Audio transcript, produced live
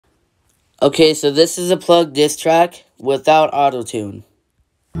Okay, so this is a plug diss track without Autotune.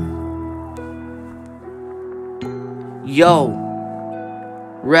 Yo,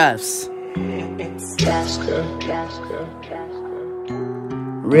 refs.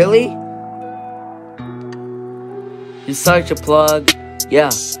 Really? You're such a plug. Yeah.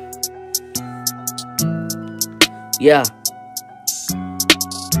 Yeah.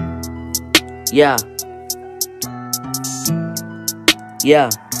 Yeah. Yeah.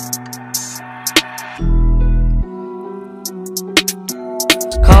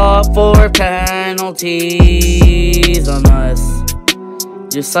 Call for penalties on us.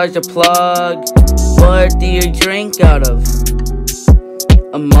 You're such a plug. What do you drink out of?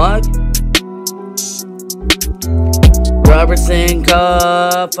 A mug? Robertson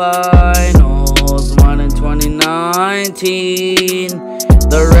Cup Finals won in 2019.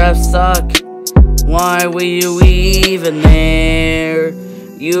 The refs suck. Why were you even there?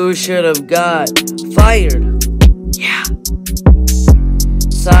 You should have got fired. Yeah.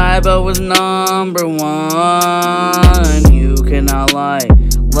 Cyber was number one. You cannot lie.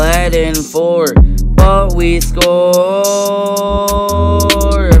 Let in 4, but we score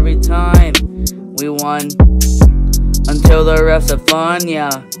every time we won. Until the refs have fun,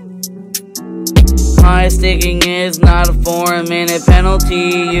 yeah. High sticking is not a 4-minute penalty.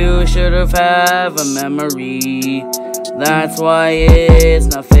 You should have a memory. That's why it's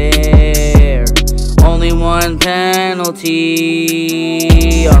not fair. Only one penalty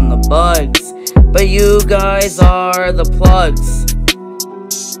on the bugs, but you guys are the plugs.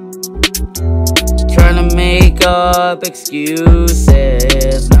 Trying to make up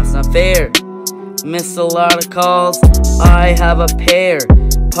excuses, that's not fair. Missed a lot of calls, I have a pair.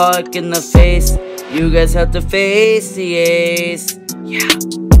 Puck in the face, you guys have to face the ace. Yeah.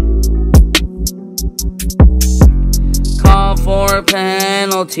 Call for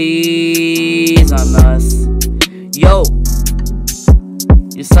penalties on us. Yo,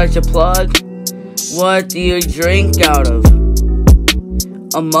 you're such a plug. What do you drink out of?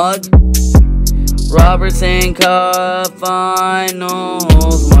 A mug? Robertson Cup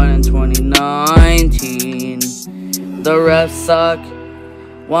Finals won in 2019. The refs suck.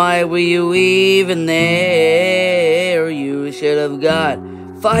 Why were you even there? You should have got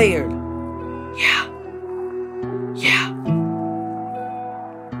fired. Yeah. Yeah.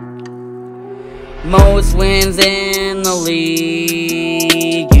 Most wins in the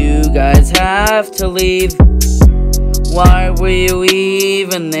league. You guys have to leave. Why were you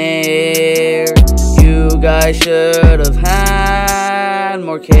even there? You guys should have had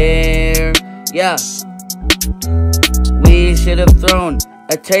more care. Yeah. We should have thrown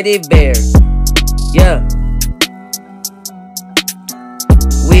a teddy bear. Yeah.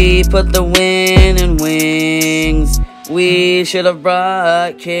 We put the win in wings. We should have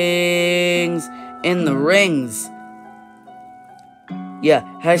brought kings in the rings. Yeah.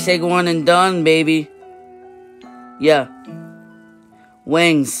 Hashtag one and done, baby. Yeah.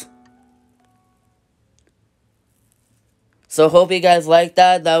 Wings. So hope you guys like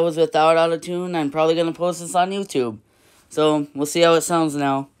that. That was without Autotune. I'm probably going to post this on YouTube. So we'll see how it sounds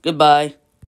now. Goodbye.